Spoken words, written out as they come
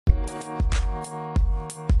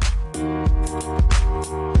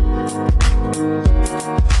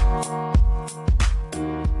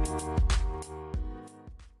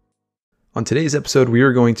On today's episode, we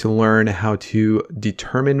are going to learn how to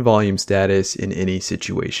determine volume status in any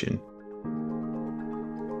situation.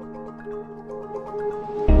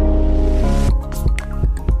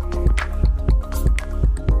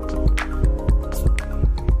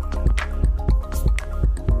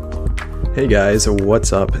 Hey guys,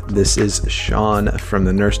 what's up? This is Sean from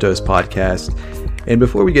the Nurse Dose podcast. And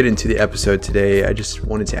before we get into the episode today, I just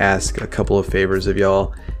wanted to ask a couple of favors of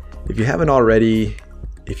y'all. If you haven't already,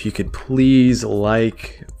 if you could please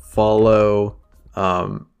follow,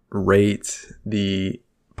 rate the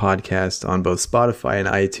podcast on both Spotify and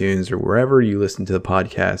iTunes or wherever you listen to the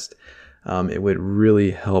podcast. It would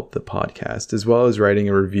really help the podcast, as well as writing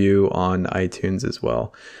a review on iTunes as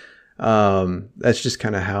well. That's just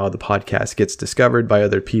kind of how the podcast gets discovered by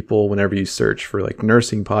other people. Whenever you search for like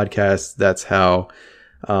nursing podcasts, that's how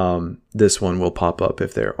this one will pop up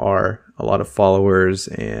if there are a lot of followers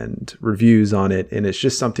and reviews on it. And it's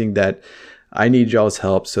just something that I need y'all's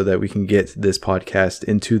help so that we can get this podcast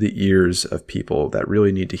into the ears of people that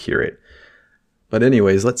really need to hear it. But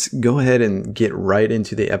anyways, let's go ahead and get right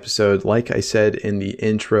into the episode. Like I said in the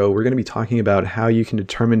intro, we're going to be talking about how you can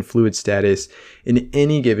determine fluid status in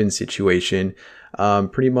any given situation.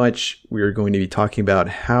 Pretty much, we're going to be talking about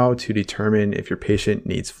how to determine if your patient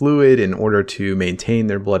needs fluid in order to maintain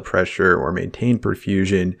their blood pressure or maintain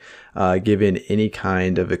perfusion, given any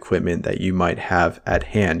kind of equipment that you might have at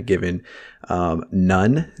hand, given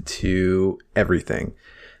none to everything.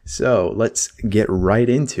 So let's get right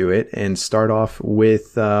into it and start off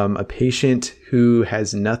with a patient who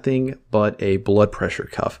has nothing but a blood pressure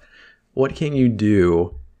cuff. What can you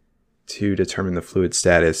do to determine the fluid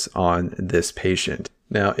status on this patient?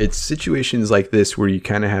 Now, it's situations like this where you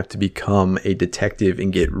kind of have to become a detective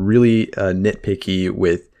and get really nitpicky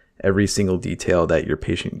with every single detail that your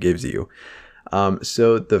patient gives you.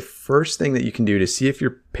 So the first thing that you can do to see if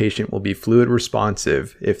your patient will be fluid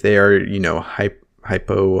responsive, if they are,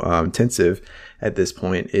 hypotensive at this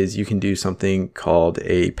point, is you can do something called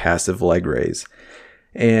a passive leg raise.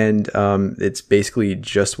 And it's basically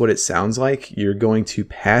just what it sounds like. You're going to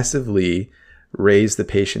passively raise the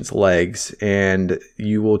patient's legs, and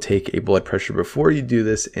you will take a blood pressure before you do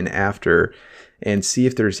this and after, and see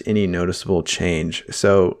if there's any noticeable change.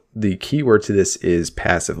 So the key word to this is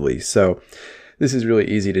passively. So this is really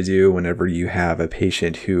easy to do whenever you have a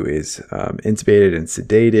patient who is intubated and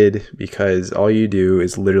sedated, because all you do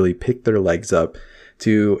is literally pick their legs up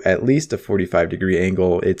to at least a 45-degree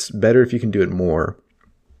angle. It's better if you can do it more.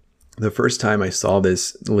 The first time I saw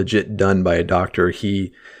this legit done by a doctor,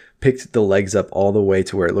 he picked the legs up all the way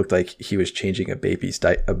to where it looked like he was changing a baby's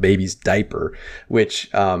diaper, which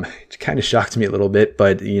kind of shocked me a little bit,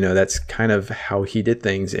 but that's kind of how he did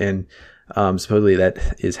things. And supposedly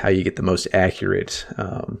that is how you get the most accurate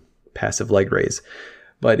passive leg raise.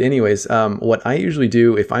 But anyways, what I usually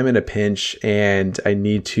do if I'm in a pinch and I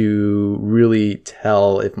need to really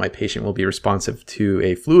tell if my patient will be responsive to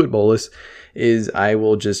a fluid bolus is I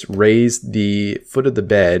will just raise the foot of the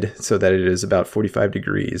bed so that it is about 45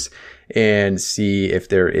 degrees and see if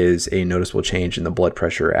there is a noticeable change in the blood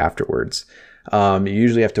pressure afterwards. You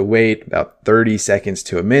usually have to wait about 30 seconds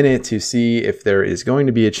to a minute to see if there is going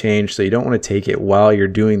to be a change. So you don't want to take it while you're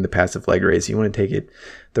doing the passive leg raise. You want to take it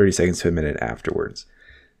 30 seconds to a minute afterwards.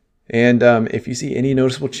 And if you see any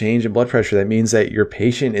noticeable change in blood pressure, that means that your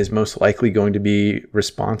patient is most likely going to be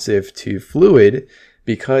responsive to fluid,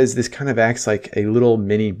 because this kind of acts like a little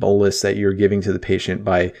mini bolus that you're giving to the patient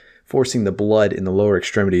by forcing the blood in the lower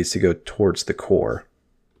extremities to go towards the core.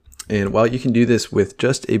 And while you can do this with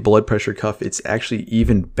just a blood pressure cuff, it's actually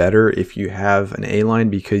even better if you have an A-line,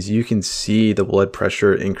 because you can see the blood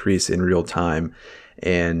pressure increase in real time.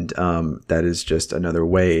 And that is just another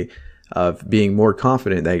way of being more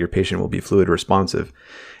confident that your patient will be fluid responsive.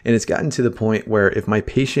 And it's gotten to the point where if my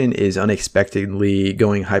patient is unexpectedly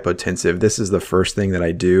going hypotensive, this is the first thing that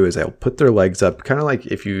I do is I'll put their legs up, kind of like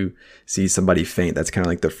if you see somebody faint, that's kind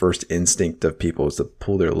of like the first instinct of people is to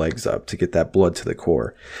pull their legs up to get that blood to the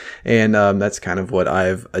core. And that's kind of what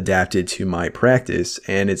I've adapted to my practice.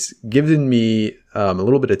 And it's given me a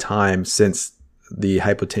little bit of time since the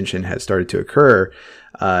hypotension has started to occur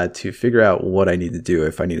to figure out what I need to do.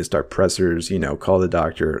 If I need to start pressors, call the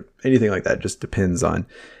doctor, anything like that. Just depends on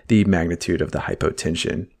the magnitude of the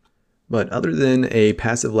hypotension. But other than a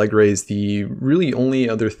passive leg raise, the really only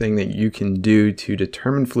other thing that you can do to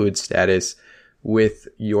determine fluid status with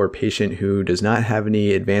your patient who does not have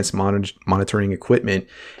any advanced monitoring equipment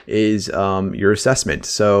is your assessment.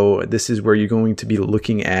 So this is where you're going to be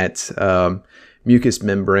looking at mucous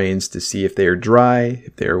membranes to see if they are dry,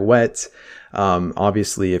 if they are wet.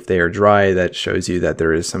 Obviously, if they are dry, that shows you that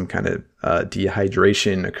there is some kind of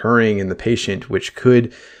dehydration occurring in the patient, which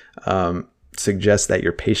could suggest that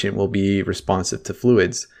your patient will be responsive to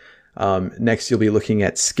fluids. Next, you'll be looking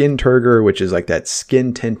at skin turgor, which is like that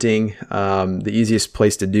skin tinting. The easiest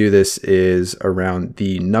place to do this is around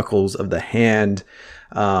the knuckles of the hand.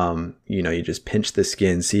 You just pinch the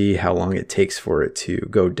skin, see how long it takes for it to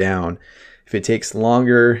go down. If it takes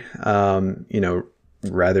longer,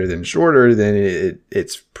 rather than shorter, then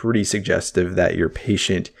it's pretty suggestive that your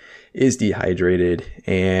patient is dehydrated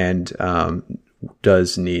and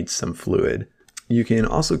does need some fluid. You can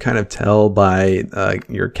also kind of tell by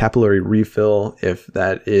your capillary refill if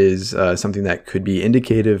that is something that could be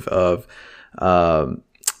indicative of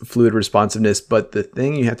fluid responsiveness. But the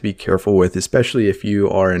thing you have to be careful with, especially if you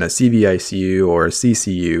are in a CVICU or a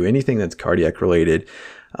CCU, anything that's cardiac related,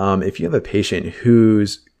 if you have a patient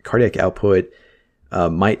whose cardiac output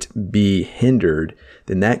might be hindered,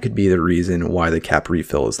 then that could be the reason why the cap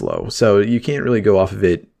refill is low. So you can't really go off of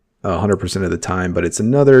it 100% of the time, but it's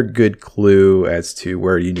another good clue as to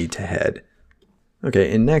where you need to head.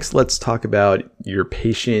 Okay, and next let's talk about your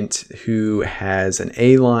patient who has an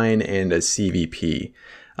A line and a CVP.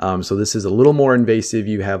 So this is a little more invasive.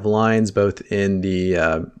 You have lines both in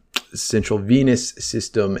the central venous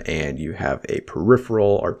system and you have a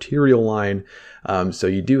peripheral arterial line. So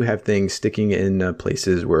you do have things sticking in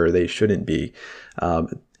places where they shouldn't be.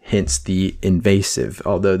 Hence the invasive,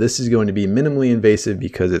 although this is going to be minimally invasive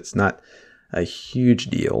because it's not a huge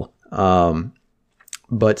deal.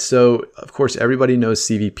 But so, of course, everybody knows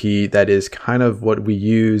CVP. That is kind of what we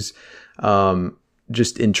use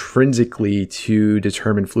just intrinsically to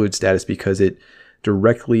determine fluid status because it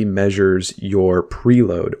directly measures your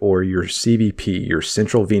preload or your CVP, your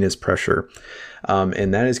central venous pressure.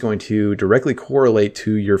 And that is going to directly correlate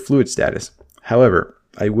to your fluid status. However,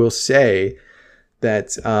 I will say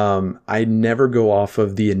that I never go off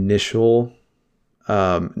of the initial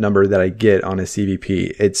number that I get on a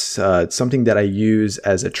CVP. It's something that I use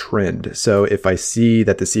as a trend. So if I see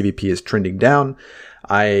that the CVP is trending down,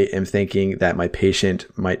 I am thinking that my patient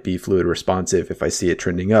might be fluid responsive. If I see it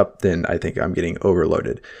trending up, then I think I'm getting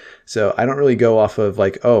overloaded. So I don't really go off of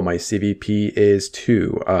like, oh, my CVP is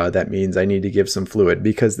 2. That means I need to give some fluid,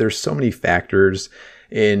 because there's so many factors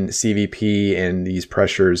in CVP and these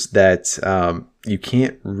pressures that you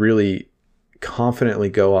can't really confidently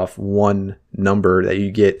go off one number that you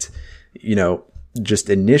get, just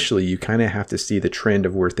initially. You kind of have to see the trend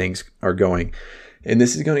of where things are going. And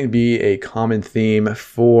this is going to be a common theme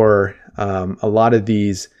for a lot of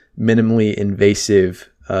these minimally invasive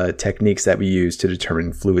techniques that we use to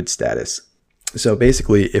determine fluid status. So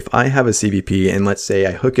basically, if I have a CVP and let's say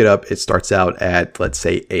I hook it up, it starts out at, let's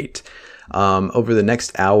say 8. Over the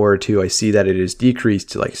next hour or two, I see that it is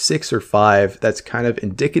decreased to like 6 or 5. That's kind of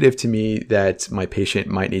indicative to me that my patient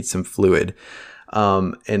might need some fluid.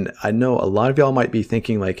 And I know a lot of y'all might be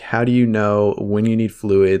thinking like, how do you know when you need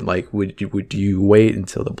fluid? Like, would you wait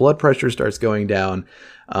until the blood pressure starts going down?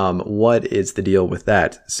 What is the deal with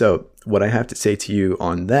that? So what I have to say to you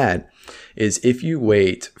on that is, if you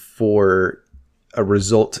wait for a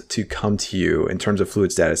result to come to you in terms of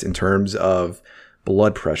fluid status, in terms of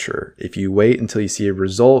blood pressure, if you wait until you see a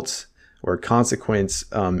result or a consequence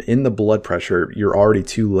in the blood pressure, you're already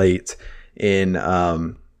too late in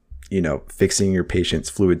fixing your patient's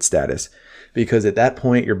fluid status, because at that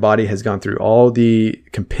point your body has gone through all the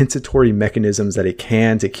compensatory mechanisms that it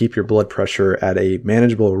can to keep your blood pressure at a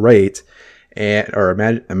manageable rate or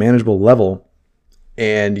a manageable level,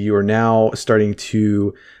 and you are now starting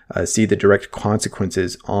to see the direct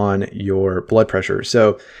consequences on your blood pressure.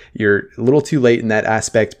 So you're a little too late in that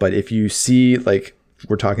aspect. But if you see, like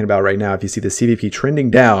we're talking about right now, if you see the CVP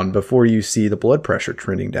trending down before you see the blood pressure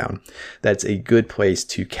trending down, that's a good place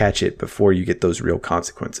to catch it before you get those real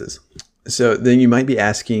consequences. So then you might be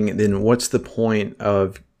asking, then what's the point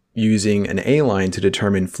of using an A line to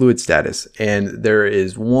determine fluid status? And there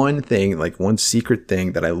is one thing, like one secret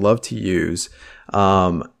thing that I love to use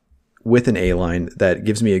with an A line that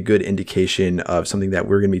gives me a good indication of something that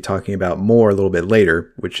we're going to be talking about more a little bit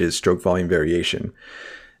later, which is stroke volume variation.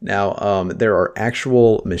 Now, there are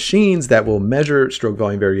actual machines that will measure stroke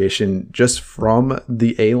volume variation just from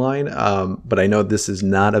the A line, but I know this is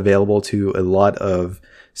not available to a lot of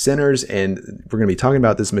centers, and we're going to be talking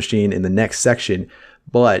about this machine in the next section.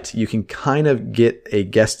 But you can kind of get a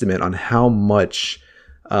guesstimate on how much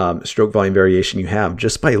stroke volume variation you have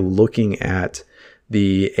just by looking at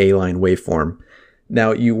the A line waveform.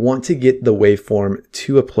 Now, you want to get the waveform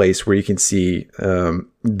to a place where you can see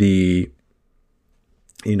the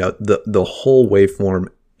whole waveform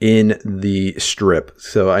in the strip.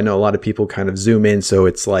 So I know a lot of people kind of zoom in, so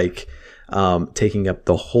it's like taking up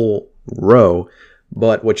the whole row.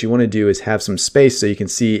 But what you want to do is have some space so you can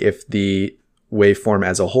see if the waveform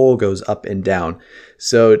as a whole goes up and down.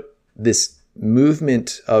 So this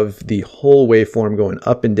movement of the whole waveform going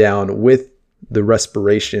up and down with the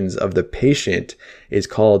respirations of the patient is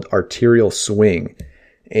called arterial swing.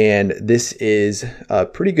 And this is a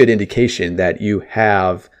pretty good indication that you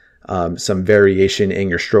have some variation in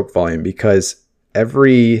your stroke volume, because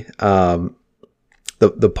every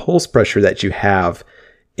the pulse pressure that you have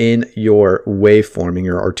in your waveform, in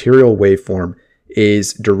your arterial waveform,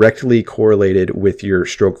 is directly correlated with your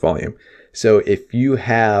stroke volume. So if you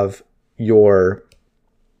have your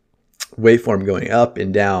waveform going up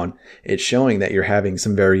and down, it's showing that you're having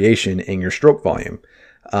some variation in your stroke volume.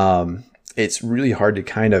 It's really hard to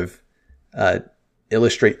kind of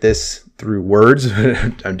illustrate this through words.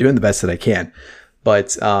 I'm doing the best that I can.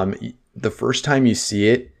 But the first time you see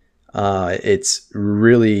it, it's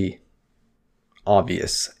really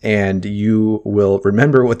obvious, and you will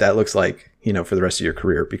remember what that looks like, for the rest of your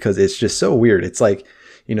career, because it's just so weird. It's like,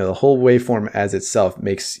 the whole waveform as itself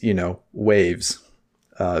makes, waves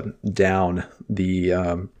down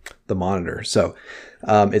the monitor. So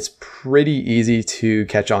it's pretty easy to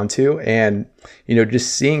catch on to, and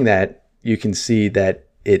just seeing that, you can see that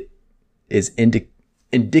it is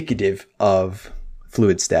indicative of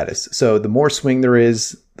fluid status. So the more swing there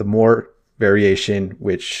is, the more variation,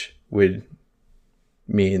 which would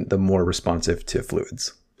mean the more responsive to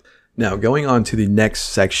fluids. Now, going on to the next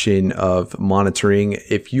section of monitoring,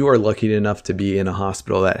 if you are lucky enough to be in a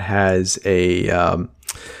hospital that has an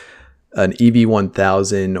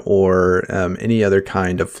EV1000 or any other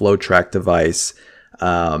kind of FlowTrack device,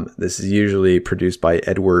 this is usually produced by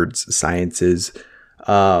Edwards Sciences.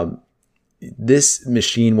 This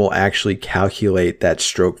machine will actually calculate that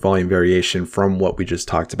stroke volume variation from what we just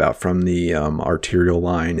talked about, from the arterial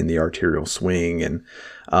line and the arterial swing, and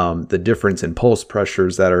the difference in pulse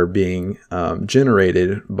pressures that are being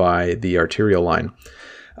generated by the arterial line.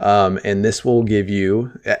 And this will give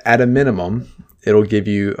you, at a minimum, it'll give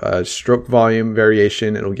you a stroke volume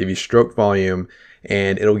variation, it'll give you stroke volume,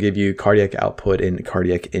 and it'll give you cardiac output and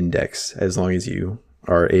cardiac index, as long as you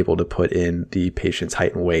are able to put in the patient's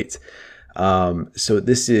height and weight. So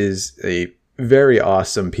this is a very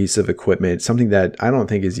awesome piece of equipment, something that I don't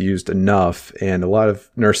think is used enough, and a lot of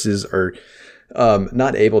nurses are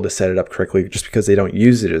not able to set it up correctly just because they don't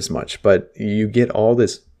use it as much. But you get all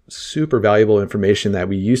this super valuable information that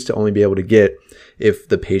we used to only be able to get if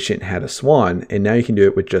the patient had a Swan, and now you can do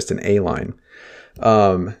it with just an A-line.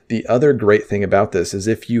 The other great thing about this is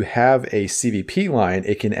if you have a CVP line,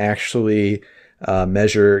 it can actually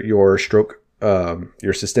measure your stroke,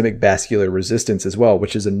 your systemic vascular resistance as well,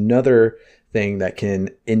 which is another thing that can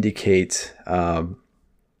indicate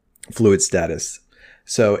fluid status.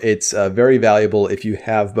 So it's very valuable if you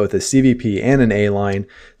have both a CVP and an A-line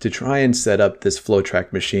to try and set up this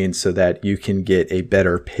FlowTrack machine so that you can get a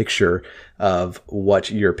better picture of what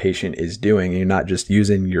your patient is doing. You're not just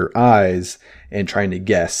using your eyes and trying to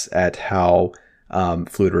guess at how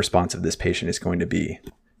fluid responsive this patient is going to be.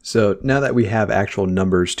 So now that we have actual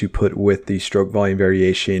numbers to put with the stroke volume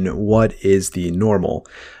variation, what is the normal?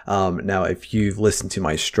 Now, if you've listened to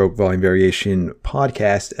my stroke volume variation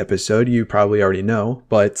podcast episode, you probably already know,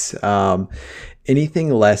 but anything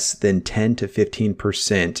less than 10 to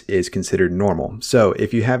 15% is considered normal. So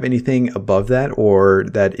if you have anything above that, or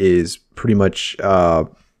that is pretty much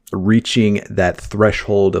reaching that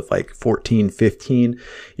threshold of like 14, 15,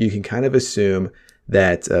 you can kind of assume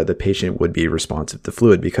that the patient would be responsive to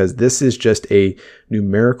fluid, because this is just a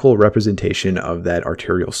numerical representation of that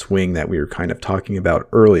arterial swing that we were kind of talking about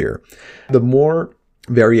earlier. The more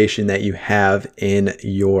variation that you have in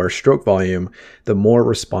your stroke volume, the more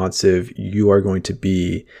responsive you are going to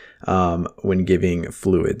be when giving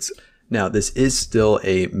fluids. Now, this is still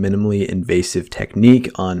a minimally invasive technique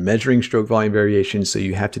on measuring stroke volume variation, so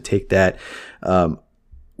you have to take that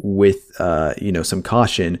with some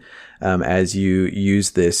caution as you use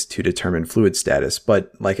this to determine fluid status.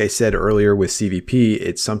 But like I said earlier with CVP,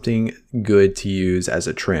 it's something good to use as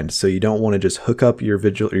a trend. So you don't want to just hook up your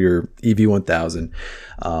EV1000,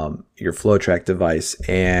 your FlowTrack device,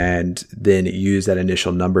 and then use that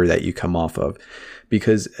initial number that you come off of.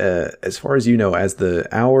 Because as far as as the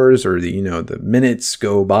hours or the minutes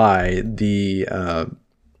go by, the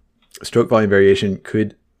stroke volume variation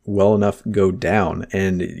could well enough go down,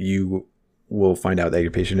 and you will find out that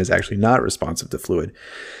your patient is actually not responsive to fluid.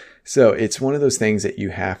 So it's one of those things that you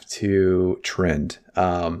have to trend,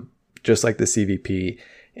 just like the CVP,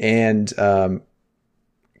 and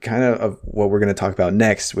kind of what we're going to talk about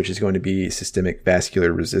next, which is going to be systemic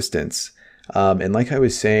vascular resistance. And like I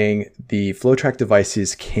was saying, the FloTrac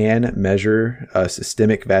devices can measure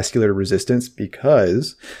systemic vascular resistance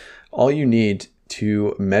because all you need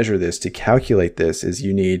to measure this, to calculate this, is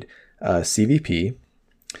you need CVP,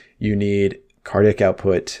 you need cardiac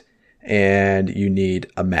output, and you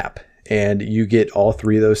need a map. And you get all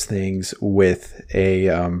three of those things with a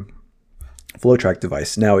FloTrac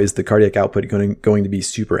device. Now, is the cardiac output going to be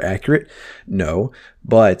super accurate? No,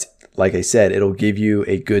 but like I said, it'll give you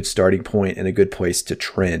a good starting point and a good place to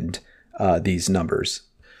trend these numbers.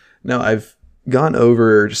 Now, I've gone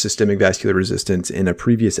over systemic vascular resistance in a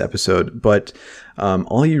previous episode, but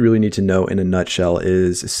all you really need to know in a nutshell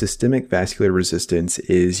is systemic vascular resistance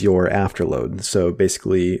is your afterload. So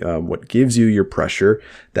basically what gives you your pressure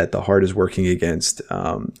that the heart is working against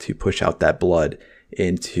to push out that blood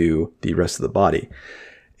into the rest of the body.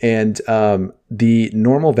 And the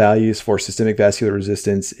normal values for systemic vascular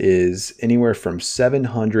resistance is anywhere from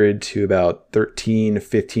 700 to about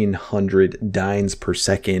 1,500 dynes per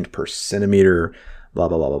second per centimeter, blah,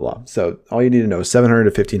 blah, blah, blah, blah. So all you need to know is 700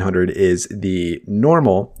 to 1,500 is the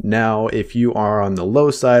normal. Now, if you are on the low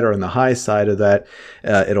side or on the high side of that,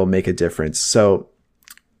 it'll make a difference. So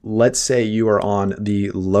let's say you are on the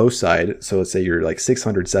low side. So let's say you're like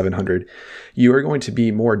 600, 700. You are going to be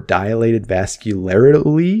more dilated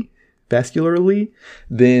vascularly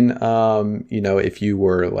than, if you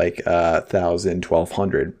were like 1,000,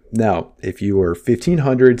 1,200. Now, if you were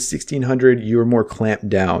 1,500, 1,600, you are more clamped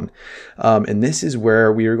down. And this is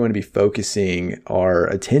where we are going to be focusing our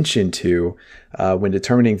attention to when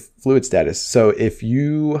determining fluid status. So if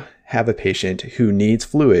you have a patient who needs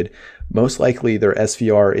fluid, most likely their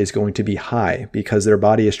SVR is going to be high because their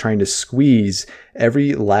body is trying to squeeze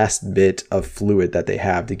every last bit of fluid that they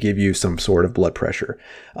have to give you some sort of blood pressure.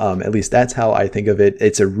 At least that's how I think of it.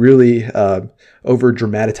 It's a really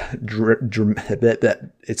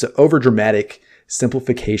overdramatic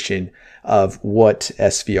simplification of what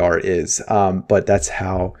SVR is. But that's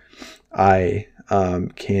how I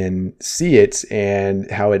can see it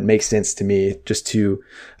and how it makes sense to me, just to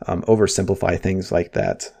oversimplify things like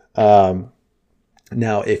that.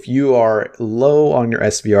 Now, if you are low on your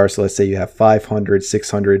SVR, so let's say you have 500,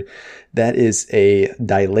 600, that is a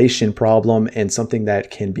dilation problem and something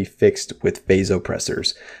that can be fixed with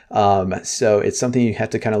vasopressors. So it's something you have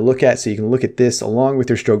to kind of look at. So you can look at this along with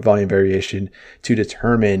your stroke volume variation to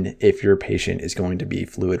determine if your patient is going to be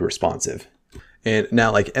fluid responsive. And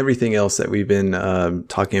now, like everything else that we've been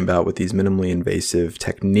talking about with these minimally invasive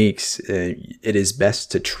techniques, it is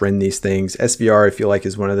best to trend these things. SVR, I feel like,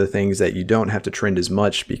 is one of the things that you don't have to trend as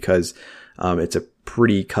much because it's a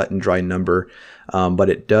pretty cut and dry number. But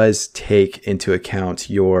it does take into account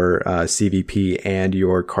your CVP and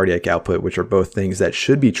your cardiac output, which are both things that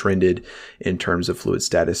should be trended in terms of fluid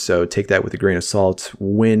status. So take that with a grain of salt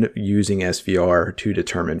when using SVR to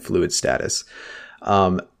determine fluid status.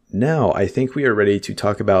 Now, I think we are ready to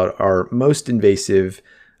talk about our most invasive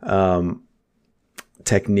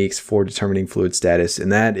techniques for determining fluid status.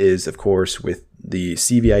 And that is, of course, with the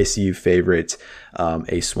CVICU favorite,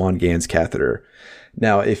 a Swan-Ganz catheter.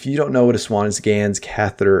 Now, if you don't know what a Swan-Ganz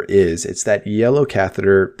catheter is, it's that yellow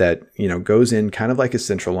catheter that, goes in kind of like a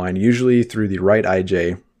central line, usually through the right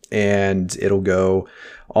IJ, and it'll go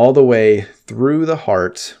all the way through the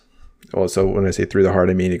heart. Well, so when I say through the heart,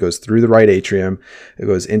 I mean it goes through the right atrium, it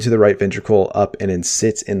goes into the right ventricle, up, and then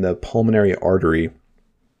sits in the pulmonary artery.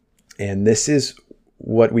 And this is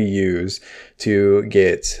what we use to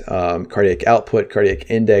get cardiac output, cardiac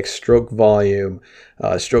index, stroke volume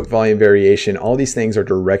variation. All these things are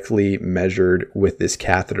directly measured with this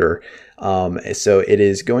catheter. So it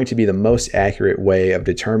is going to be the most accurate way of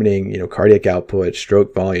determining, cardiac output,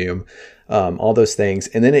 stroke volume, all those things.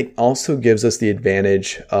 And then it also gives us the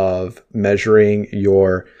advantage of measuring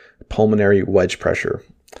your pulmonary wedge pressure.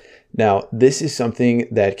 Now, this is something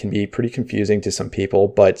that can be pretty confusing to some people,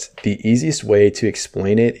 but the easiest way to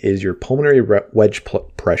explain it is your pulmonary wedge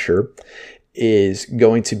pressure is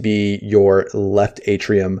going to be your left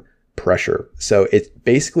atrium pressure. So it's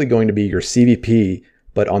basically going to be your CVP,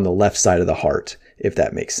 but on the left side of the heart, if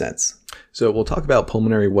that makes sense. So we'll talk about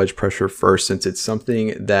pulmonary wedge pressure first, since it's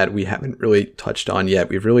something that we haven't really touched on yet.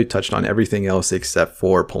 We've really touched on everything else except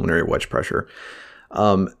for pulmonary wedge pressure.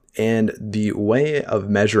 And the way of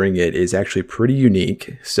measuring it is actually pretty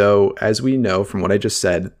unique. So as we know from what I just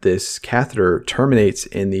said, this catheter terminates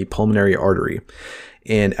in the pulmonary artery.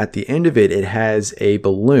 And at the end of it, it has a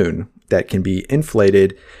balloon that can be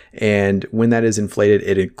inflated. And when that is inflated,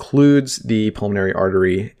 it includes the pulmonary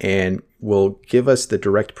artery and will give us the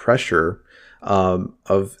direct pressure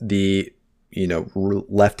of the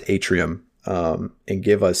left atrium and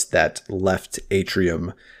give us that left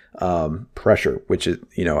atrium pressure, which is,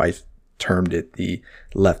 I termed it the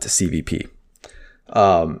left CVP.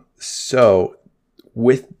 So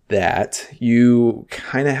with that, you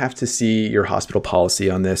kind of have to see your hospital policy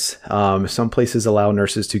on this. Some places allow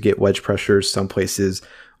nurses to get wedge pressures. Some places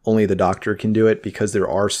only the doctor can do it because there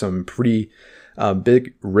are some pretty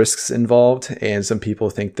big risks involved. And some people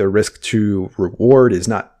think the risk to reward is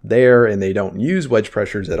not there and they don't use wedge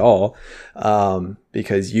pressures at all.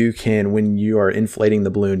 Because you can, when you are inflating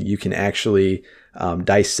the balloon, you can actually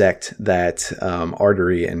dissect that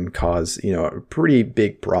artery and cause, a pretty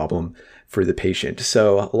big problem for the patient.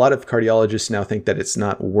 So a lot of cardiologists now think that it's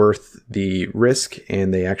not worth the risk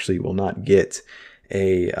and they actually will not get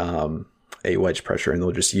a wedge pressure, and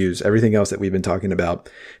they'll just use everything else that we've been talking about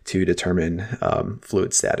to determine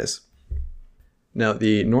fluid status. Now,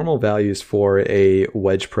 the normal values for a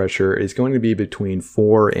wedge pressure is going to be between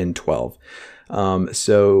 4 and 12.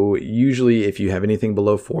 So usually if you have anything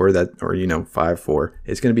below 4 or 5, 4,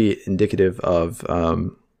 it's going to be indicative of,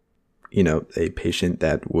 a patient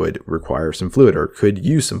that would require some fluid or could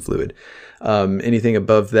use some fluid. Anything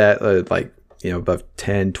above that, above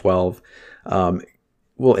 10, 12,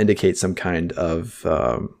 will indicate some kind of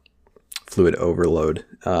fluid overload.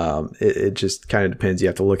 It just kind of depends. You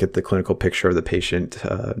have to look at the clinical picture of the patient,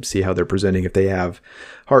 see how they're presenting. If they have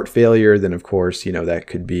heart failure, then of course, that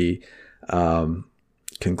could be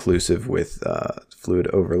conclusive with fluid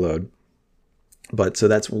overload. But so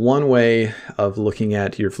that's one way of looking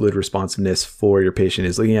at your fluid responsiveness for your patient,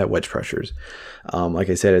 is looking at wedge pressures. Like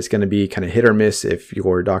I said, it's going to be kind of hit or miss if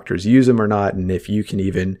your doctors use them or not, and if you can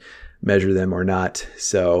even measure them or not.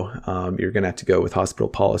 So you're going to have to go with hospital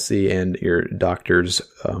policy and your doctor's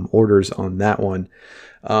orders on that one.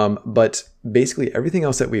 But basically everything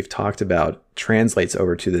else that we've talked about translates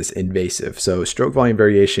over to this invasive. So stroke volume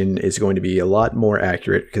variation is going to be a lot more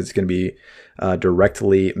accurate because it's going to be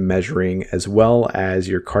directly measuring as well as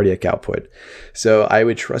your cardiac output. So I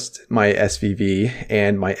would trust my SVV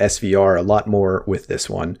and my SVR a lot more with this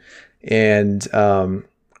one. And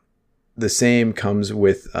the same comes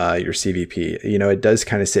with your CVP. It does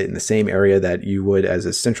kind of sit in the same area that you would as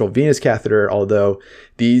a central venous catheter, although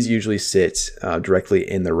these usually sit directly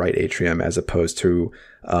in the right atrium as opposed to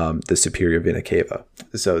the superior vena cava.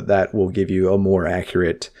 So that will give you a more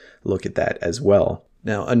accurate look at that as well.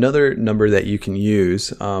 Now, another number that you can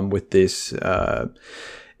use with this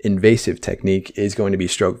invasive technique is going to be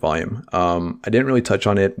stroke volume. I didn't really touch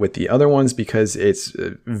on it with the other ones because it's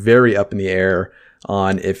very up in the air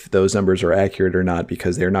on if those numbers are accurate or not,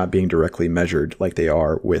 because they're not being directly measured like they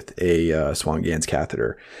are with a Swan-Ganz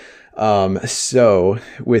catheter. So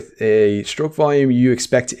with a stroke volume, you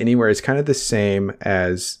expect anywhere, it's kind of the same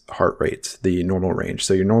as heart rate, the normal range.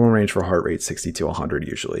 So your normal range for heart rate, 60 to 100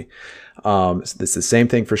 usually. So it's the same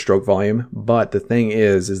thing for stroke volume, but the thing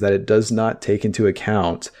is that it does not take into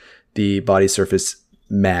account the body surface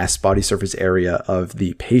mass, body surface area of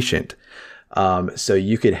the patient. So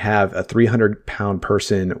you could have a 300-pound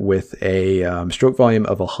person with a stroke volume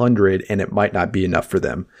of 100 and it might not be enough for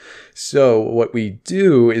them. So what we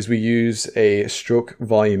do is we use a stroke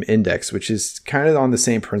volume index, which is kind of on the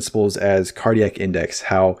same principles as cardiac index,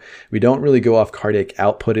 how we don't really go off cardiac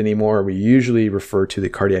output anymore. We usually refer to the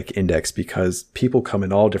cardiac index because people come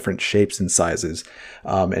in all different shapes and sizes.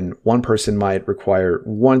 And one person might require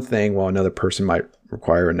one thing while another person might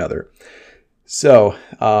require another. So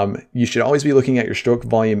you should always be looking at your stroke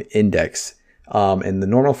volume index. And the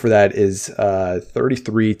normal for that is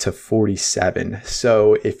 33 to 47.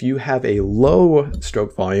 So if you have a low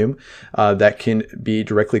stroke volume, that can be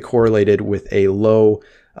directly correlated with a low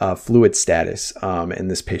fluid status. And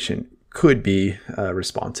this patient could be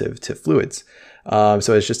responsive to fluids.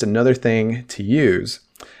 So it's just another thing to use.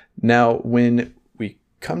 Now, when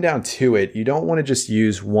come down to it, you don't want to just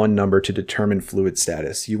use one number to determine fluid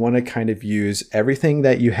status. You want to kind of use everything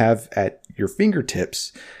that you have at your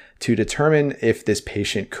fingertips to determine if this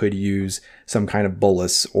patient could use some kind of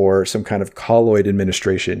bolus or some kind of colloid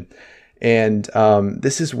administration. And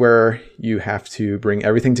this is where you have to bring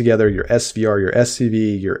everything together, your SVR, your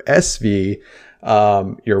SCV, your SV,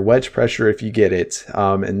 your wedge pressure if you get it.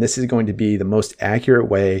 And this is going to be the most accurate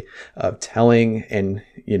way of telling and,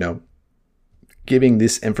 giving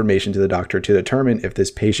this information to the doctor to determine if this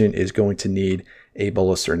patient is going to need a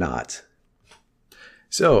bolus or not.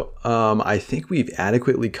 So I think we've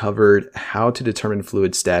adequately covered how to determine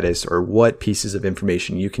fluid status, or what pieces of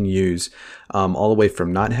information you can use, all the way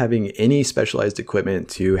from not having any specialized equipment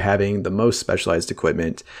to having the most specialized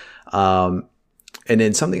equipment. And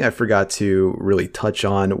then something I forgot to really touch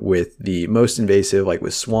on with the most invasive, like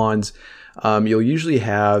with Swans, you'll usually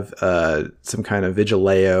have some kind of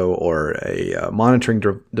Vigileo or a monitoring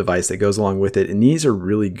device that goes along with it. And these are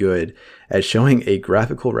really good at showing a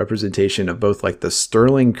graphical representation of both like the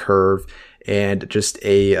Stirling curve and just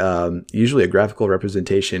usually a graphical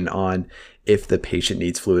representation on if the patient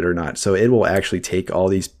needs fluid or not. So it will actually take all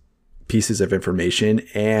these pieces of information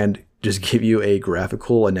and just give you a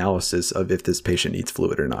graphical analysis of if this patient needs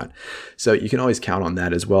fluid or not. So you can always count on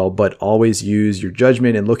that as well, but always use your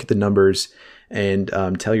judgment and look at the numbers and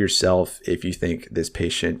tell yourself if you think this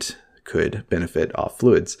patient could benefit off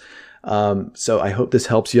fluids. So I hope this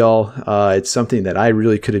helps y'all. It's something that I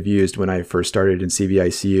really could have used when I first started in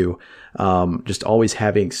CVICU. Just always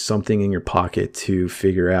having something in your pocket to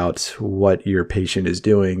figure out what your patient is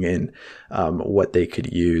doing and what they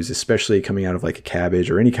could use, especially coming out of like a CABG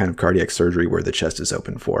or any kind of cardiac surgery where the chest is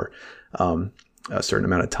open for a certain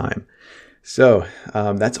amount of time. So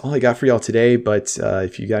that's all I got for y'all today. But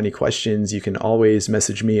if you got any questions, you can always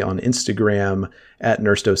message me on Instagram at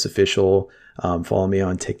NurseDoseOfficial. Follow me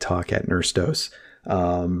on TikTok at NurseDose.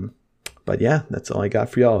 But yeah, that's all I got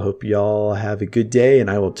for y'all. Hope y'all have a good day, and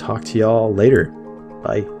I will talk to y'all later.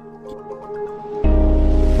 Bye.